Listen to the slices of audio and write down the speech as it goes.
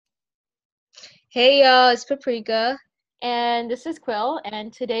Hey y'all, it's Paprika. And this is Quill,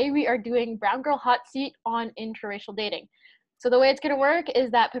 and today we are doing Brown Girl Hot Seat on interracial dating. So the way it's going to work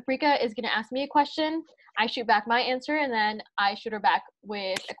is that Paprika is going to ask me a question, I shoot back my answer, and then I shoot her back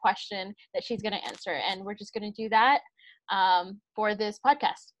with a question that she's going to answer. And we're just going to do that for this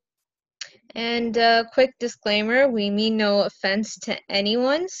podcast. And quick disclaimer, we mean no offense to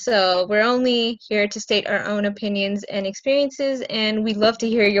anyone, so we're only here to state our own opinions and experiences, and we'd love to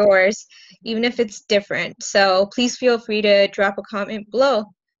hear yours, even if it's different. So please feel free to drop a comment below.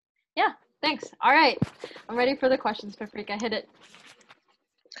 Yeah, thanks. All right, I'm ready for the questions, Paprika. Hit it.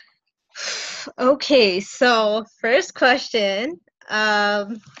 Okay, so first question.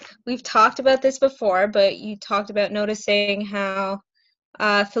 We've talked about this before, but you talked about noticing how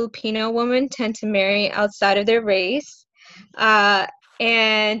Filipino women tend to marry outside of their race. Uh,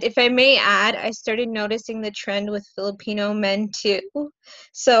 and if I may add, I started noticing the trend with Filipino men too.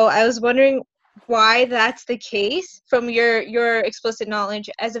 So I was wondering why that's the case from your explicit knowledge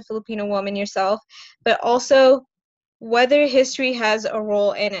as a Filipino woman yourself, but also whether history has a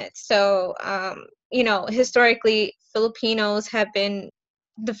role in it. So, historically,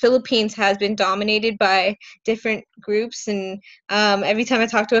 the Philippines has been dominated by different groups, and every time I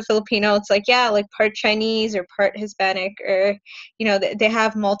talk to a Filipino, it's like, yeah, like part Chinese or part Hispanic, or they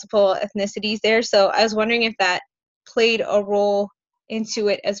have multiple ethnicities there. So I was wondering if that played a role into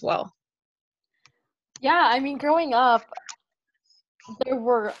it as well. Yeah, I mean, growing up, there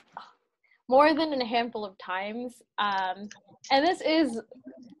were more than a handful of times, and this is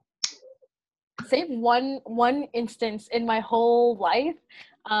save one instance in my whole life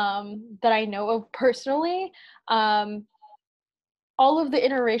that I know of personally. Um, all of the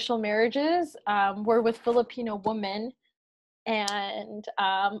interracial marriages were with Filipino women and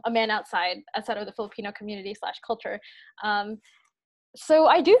a man outside of the Filipino community slash culture. Um, so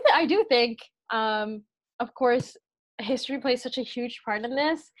I do think, of course, history plays such a huge part in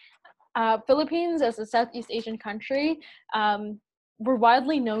this. Philippines, as a Southeast Asian country, were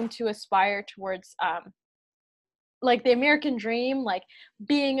widely known to aspire towards like the American dream, like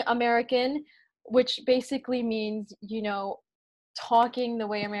being American, which basically means, talking the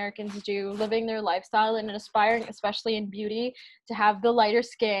way Americans do, living their lifestyle and aspiring, especially in beauty, to have the lighter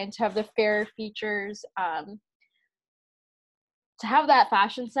skin, to have the fairer features, to have that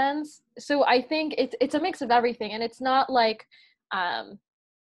fashion sense. So I think it's a mix of everything, and um,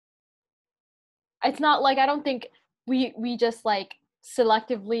 it's not like I don't think we just like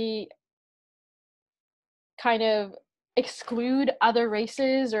selectively kind of exclude other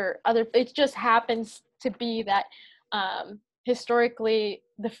races or other, it just happens to be that historically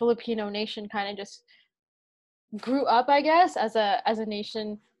the Filipino nation kind of just grew up, I guess, as a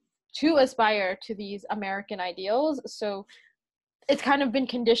nation to aspire to these American ideals. So it's kind of been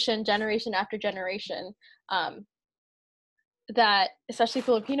conditioned generation after generation, that especially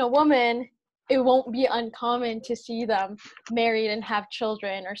Filipino women, it won't be uncommon to see them married and have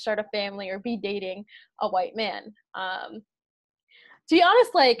children or start a family or be dating a white man. To be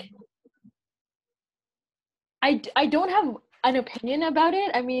honest, like I don't have an opinion about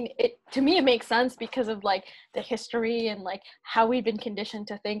it. I mean, it to me it makes sense because of like the history and like how we've been conditioned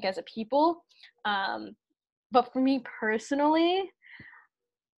to think as a people. Um, but for me personally,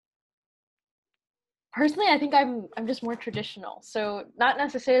 I think I'm just more traditional. So not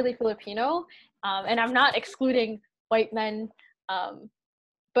necessarily Filipino, and I'm not excluding white men, um,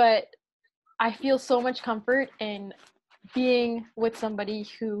 but I feel so much comfort in being with somebody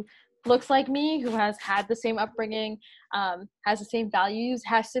who looks like me, who has had the same upbringing, has the same values,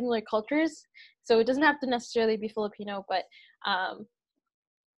 has similar cultures. So it doesn't have to necessarily be Filipino, but um,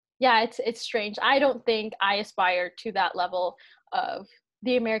 yeah, it's strange. I don't think I aspire to that level of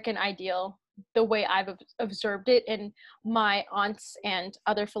the American ideal the way I've observed it in my aunts and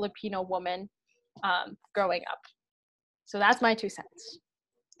other Filipino women growing up. So that's my 2 cents.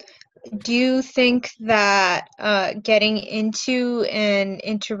 Do you think that getting into an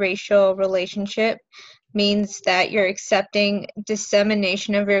interracial relationship means that you're accepting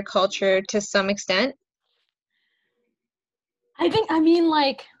dissemination of your culture to some extent? I mean,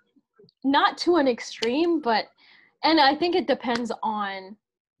 like, not to an extreme, but, and I think it depends on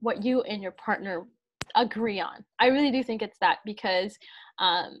what you and your partner agree on. I really do think it's that because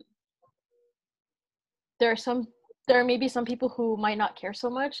um, there are some there are maybe some people who might not care so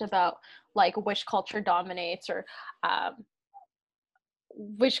much about like which culture dominates or um,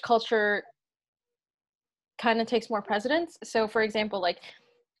 which culture kind of takes more precedence. So for example, like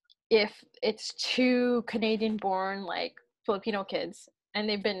if it's two Canadian born like Filipino kids and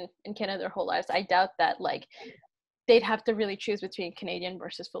they've been in Canada their whole lives, I doubt that like they'd have to really choose between Canadian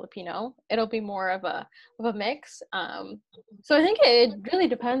versus Filipino. It'll be more of a mix. So I think it really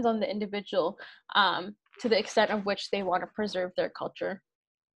depends on the individual, to the extent of which they want to preserve their culture.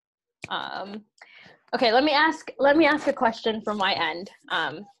 Okay, let me ask a question from my end.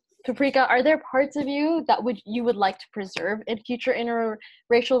 Paprika, are there parts of you that you would like to preserve in future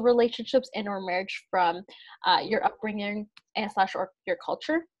interracial relationships and or marriage from your upbringing and slash or your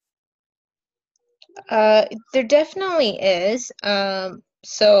culture? There definitely is.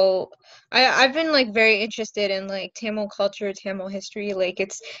 So I've been like very interested in like Tamil culture, Tamil history. Like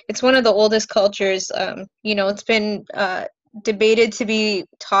it's one of the oldest cultures. You know, it's been debated to be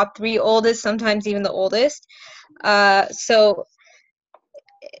top 3 oldest, sometimes even the oldest. So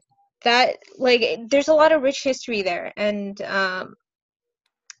that like there's a lot of rich history there, and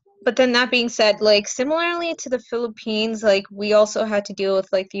but then that being said, like similarly to the Philippines, like we also had to deal with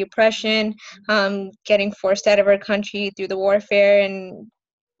like the oppression, getting forced out of our country through the warfare and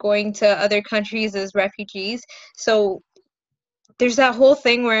going to other countries as refugees. So there's that whole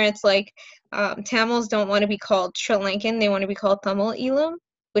thing where it's like Tamils don't want to be called Sri Lankan, they want to be called Tamil Eelam,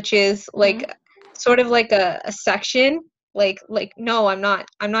 which is like sort of like a section. Like no, I'm not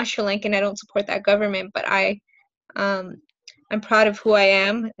Sri Lankan, I don't support that government, but um I'm proud of who I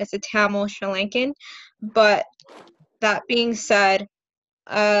am as a Tamil Sri Lankan. But that being said,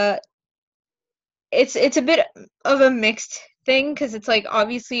 uh, it's a bit of a mixed thing because it's like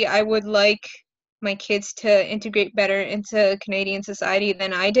obviously I would like my kids to integrate better into Canadian society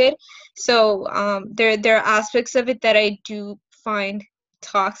than I did. So there are aspects of it that I do find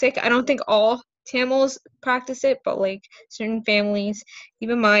toxic. I don't think all Tamils practice it, but like certain families,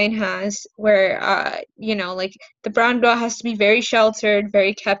 even mine has, where you know, like the brown girl has to be very sheltered,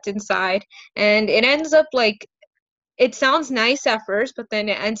 very kept inside, and it ends up like it sounds nice at first, but then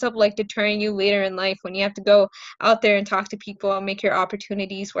it ends up like deterring you later in life when you have to go out there and talk to people and make your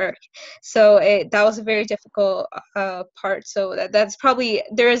opportunities work. So that was a very difficult part. So that's probably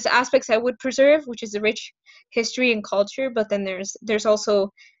there's aspects I would preserve, which is a rich history and culture, but then there's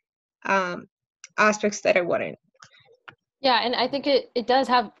also aspects that I wouldn't. Yeah, and I think it does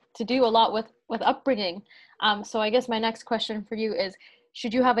have to do a lot with upbringing. So I guess my next question for you is,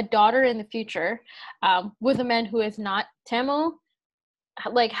 should you have a daughter in the future with a man who is not Tamil,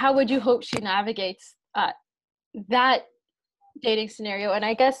 like how would you hope she navigates that dating scenario, and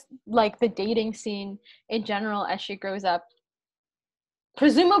I guess like the dating scene in general as she grows up,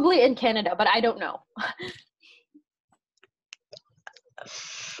 presumably in Canada, but I don't know.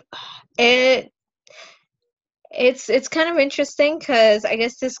 It it's kind of interesting because I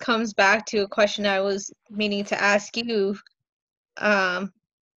guess this comes back to a question I was meaning to ask you, um,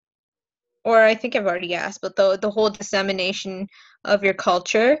 or I think I've already asked, but the whole dissemination of your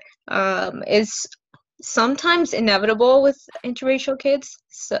culture is sometimes inevitable with interracial kids,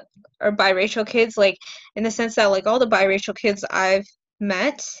 so, or biracial kids, like in the sense that like all the biracial kids I've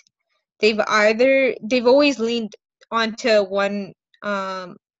met, they've always leaned onto one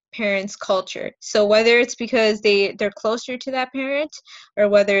parent's culture. So whether it's because they're closer to that parent, or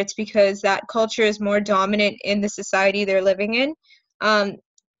whether it's because that culture is more dominant in the society they're living in, um,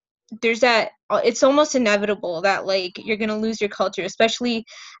 there's that it's almost inevitable that like you're gonna lose your culture, especially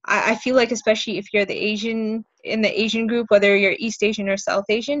I feel like especially if you're the Asian in the Asian group, whether you're East Asian or South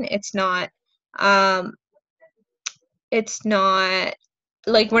Asian, um it's not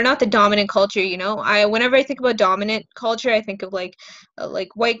like we're not the dominant culture, you know. I whenever I think about dominant culture, I think of like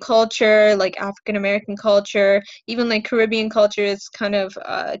white culture, like African American culture, even like Caribbean culture is kind of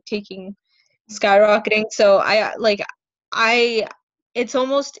taking skyrocketing. So I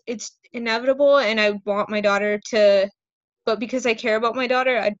it's inevitable, and I want my daughter to, but because I care about my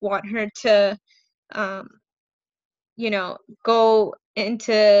daughter, I'd want her to um you know, go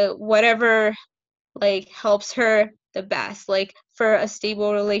into whatever like helps her the best, like for a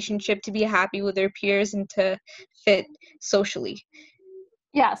stable relationship, to be happy with her peers and to fit socially.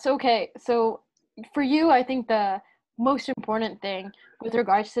 Yeah, so okay. So for you, I think the most important thing with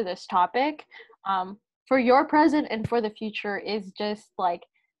regards to this topic, for your present and for the future is just like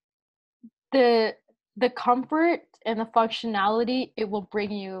the comfort and the functionality it will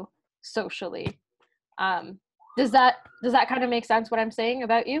bring you socially. Um, does that kind of make sense what I'm saying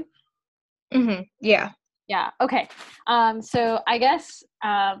about you? Yeah. Yeah. Okay. So I guess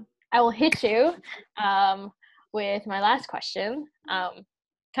I will hit you with my last question.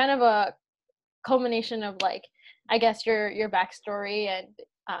 Kind of a culmination of like, I guess your backstory and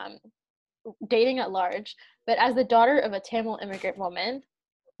um, dating at large. But as the daughter of a Tamil immigrant woman,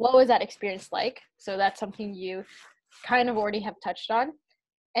 what was that experience like? So that's something you kind of already have touched on.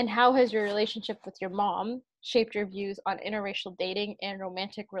 And how has your relationship with your mom shaped your views on interracial dating and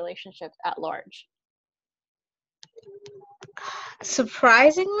romantic relationships at large?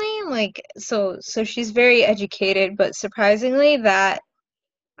 Surprisingly, like, so she's very educated, but surprisingly that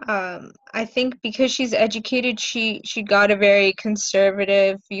I think because she's educated, she got a very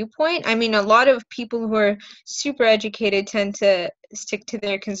conservative viewpoint. I mean, a lot of people who are super educated tend to stick to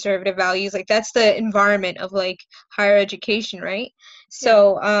their conservative values. Like that's the environment of like higher education, right?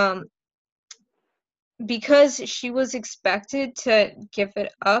 Yeah. So, because she was expected to give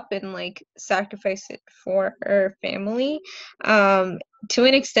it up and like sacrifice it for her family, to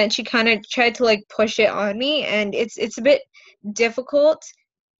an extent she kind of tried to like push it on me, and it's a bit difficult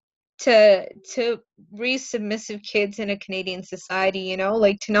to raise submissive kids in a Canadian society, you know,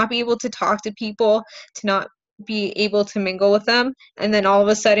 like to not be able to talk to people, to not be able to mingle with them, and then all of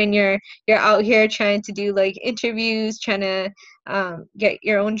a sudden you're out here trying to do like interviews, trying to get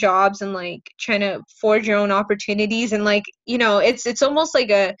your own jobs and like trying to forge your own opportunities, and like, you know, it's almost like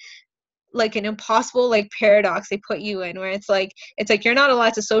a like an impossible like paradox they put you in, where it's like you're not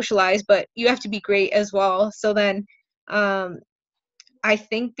allowed to socialize, but you have to be great as well. So then um I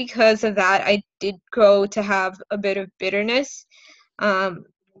think because of that, I did grow to have a bit of bitterness. Um,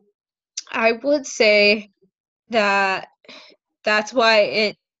 I would say that that's why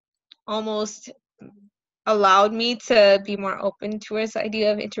it almost allowed me to be more open towards the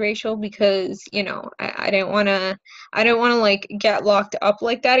idea of interracial, because, you know, I didn't want to like get locked up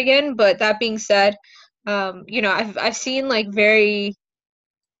like that again. But that being said, you know, I've seen like very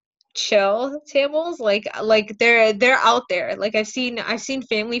chill Tamils, like they're out there. Like I've seen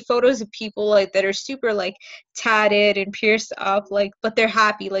family photos of people like that are super like tatted and pierced up, like, but they're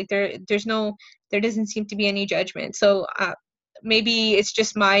happy. Like there doesn't seem to be any judgment. So maybe it's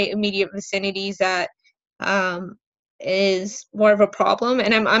just my immediate vicinities that um is more of a problem,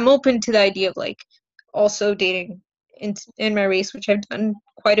 and I'm open to the idea of like also dating in my race, which I've done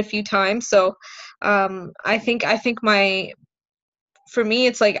quite a few times. So I think my for me,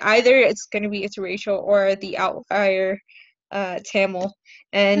 it's like either it's going to be interracial or the outlier Tamil.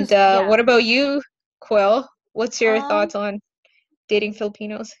 And Because, yeah. what about you, Quill? What's your Um, thoughts on dating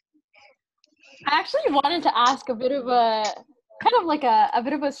Filipinos? I actually wanted to ask a bit of a kind of like a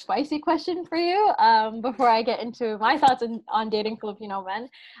bit of a spicy question for you before I get into my thoughts on dating Filipino men.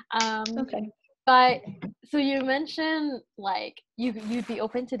 Um, Okay. but so you mentioned like you'd be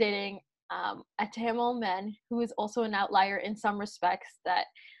open to dating a Tamil man who is also an outlier in some respects that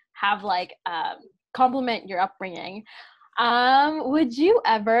have like complement your upbringing. Would you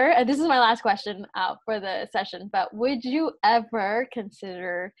ever, and this is my last question for the session, but would you ever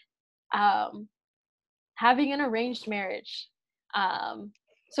consider um, having an arranged marriage? Um,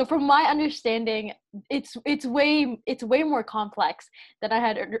 so from my understanding, it's way more complex than I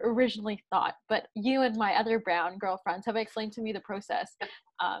had originally thought. But you and my other brown girlfriends have explained to me the process,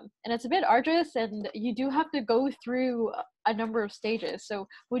 and it's a bit arduous, and you do have to go through a number of stages. So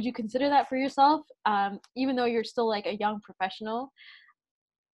would you consider that for yourself, even though you're still like a young professional?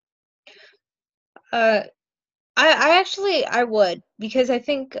 Uh, I actually I would, because I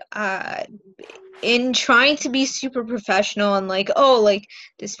think in trying to be super professional and like, oh, like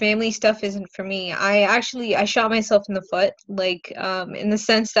this family stuff isn't for me, I shot myself in the foot, like in the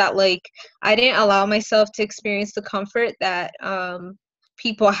sense that like I didn't allow myself to experience the comfort that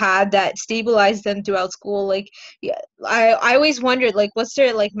people had that stabilized them throughout school. Like, yeah, I always wondered like what's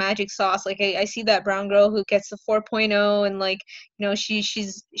their like magic sauce. Like I see that brown girl who gets the 4.0, and like, you know,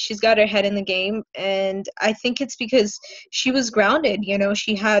 she's got her head in the game, and I think it's because she was grounded. You know,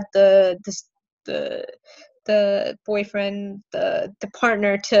 she had the the boyfriend, the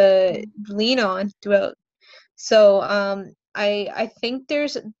partner to lean on throughout. So I think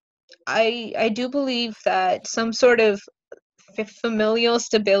there's I do believe that some sort of familial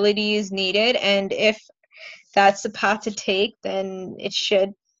stability is needed, and if that's the path to take, then it should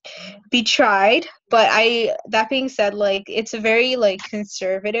be tried. But I that being said, like it's a very like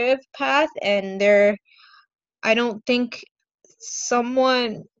conservative path, and there I don't think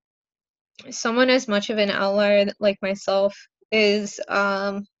someone someone as much of an outlier like myself is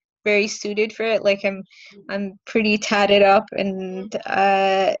very suited for it. Like I'm pretty tatted up, and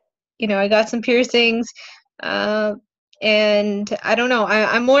you know, I got some piercings, uh, and I don't know,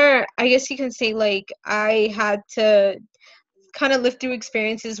 I'm more, I guess you can say, like I had to kind of live through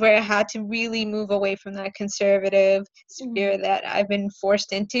experiences where I had to really move away from that conservative Mhm. sphere that I've been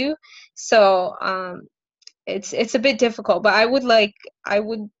forced into. So it's a bit difficult, but I would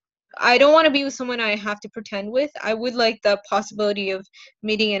I don't want to be with someone I have to pretend with. I would like the possibility of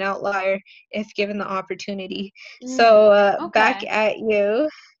meeting an outlier if given the opportunity. Mm, So back okay. at you.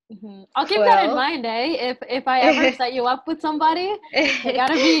 I'll keep that in Well, mind, eh? If I ever set you up with somebody, they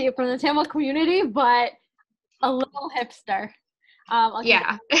gotta be from the Tamil community, but a little hipster. I'll keep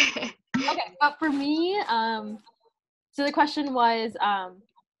yeah. okay, but for me, so the question was,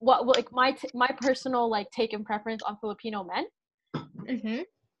 what like my personal like take and preference on Filipino men. Hmm.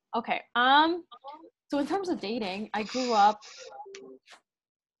 Okay, so in terms of dating, I grew up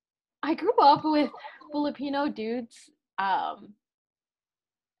with Filipino dudes. Um,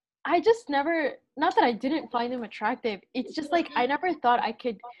 I just never, not that I didn't find them attractive. It's just like I never thought I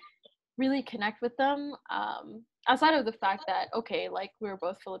could really connect with them. Outside of the fact that okay, like we were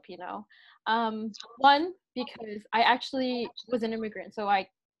both Filipino. One because I actually was an immigrant, so I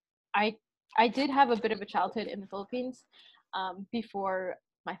I did have a bit of a childhood in the Philippines before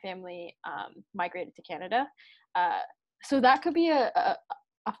my family migrated to Canada. Uh, so that could be a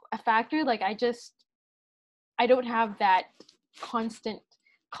factor. Like I don't have that constant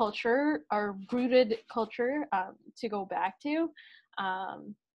culture or rooted culture to go back to.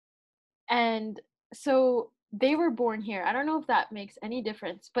 Um, and so they were born here. I don't know if that makes any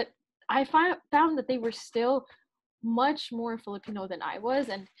difference, but found that they were still much more Filipino than I was.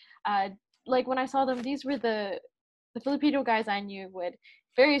 And uh, like when I saw them, these were the Filipino guys I knew would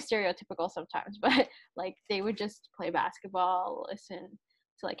very stereotypical sometimes, but like they would just play basketball, listen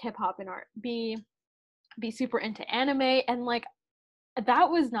to like hip hop and R&B, be super into anime, and like that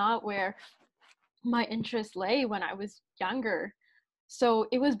was not where my interest lay when I was younger. So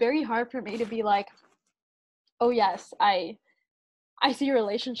it was very hard for me to be like, oh yes, I see a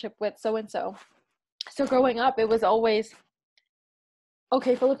relationship with so and so. So growing up, it was always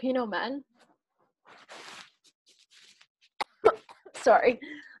okay, Filipino men. Sorry,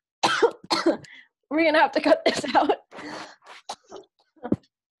 we're gonna have to cut this out.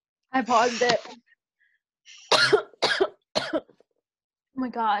 I paused it. Oh my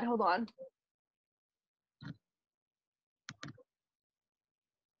god, hold on.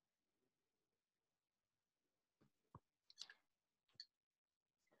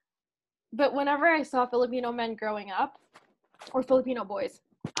 But whenever I saw Filipino men growing up, or Filipino boys,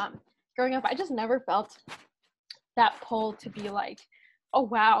 growing up, I just never felt that pull to be like, oh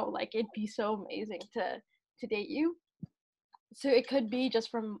wow, like it'd be so amazing to date you. So it could be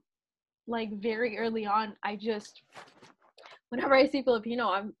just from like very early on. I just whenever I see Filipino,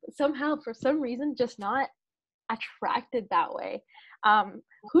 I'm somehow for some reason just not attracted that way.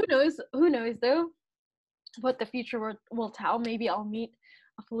 Who knows? Who knows though? What the future will tell. Maybe I'll meet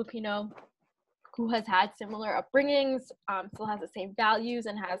a Filipino who has had similar upbringings, still has the same values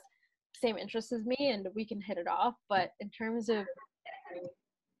and has the same interests as me, and we can hit it off. But in terms of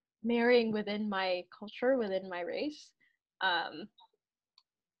marrying within my culture, within my race, um,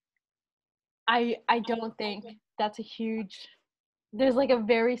 I don't think that's a huge. There's like a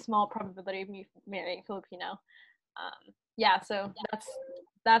very small probability of me marrying Filipino. Yeah, so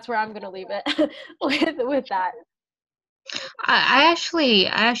that's where I'm gonna leave it with that. I actually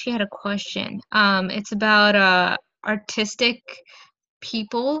had a question. It's about artistic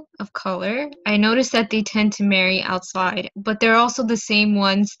people of color. I noticed that they tend to marry outside, but they're also the same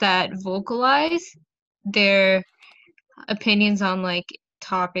ones that vocalize their opinions on like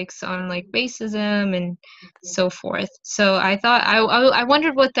topics on like racism and so forth. So I thought I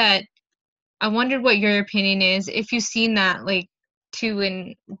wondered what that I wondered what your opinion is if you've seen that like too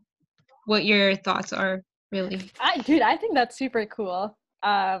and what your thoughts are really. I think that's super cool.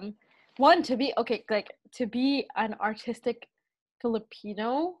 One to be okay, like to be an artistic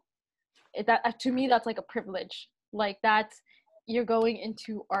Filipino, that to me that's like a privilege. Like that's you're going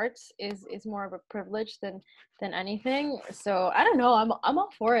into arts is more of a privilege than anything. So I don't know. I'm all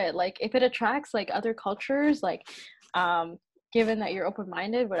for it. Like if it attracts like other cultures, like um, given that you're open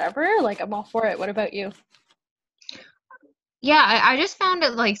minded, whatever. Like I'm all for it. What about you? Yeah, I just found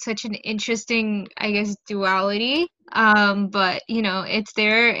it like such an interesting, I guess, duality. But you know, it's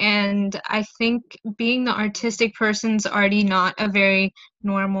there, and I think being the artistic person's already not a very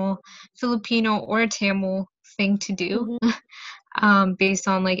normal Filipino or Tamil thing to do, Mm-hmm. based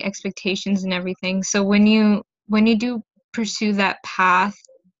on like expectations and everything. So when you do pursue that path,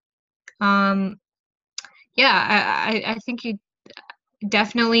 um, yeah, I think you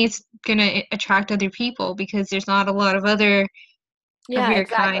definitely it's gonna attract other people because there's not a lot of other of Yeah, your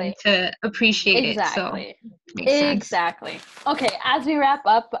kind exactly. to appreciate it. So Exactly. makes sense. Exactly. Okay, as we wrap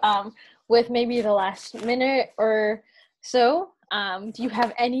up with maybe the last minute or so, do you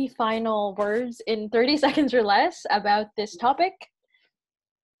have any final words in 30 seconds or less about this topic?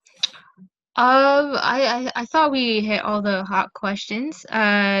 I thought we hit all the hot questions.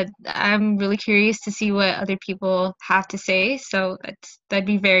 I'm really curious to see what other people have to say, so that'd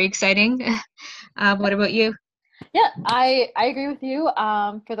be very exciting. What about you? Yeah, I agree with you.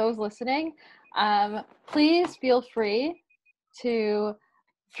 For those listening, please feel free to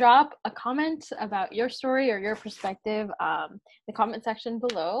drop a comment about your story or your perspective in the comment section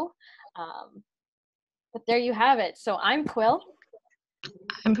below. Um, but there you have it. So I'm Quill,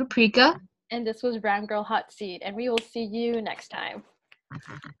 I'm Paprika. and this was Brown Girl Hot Seat, and we will see you next time.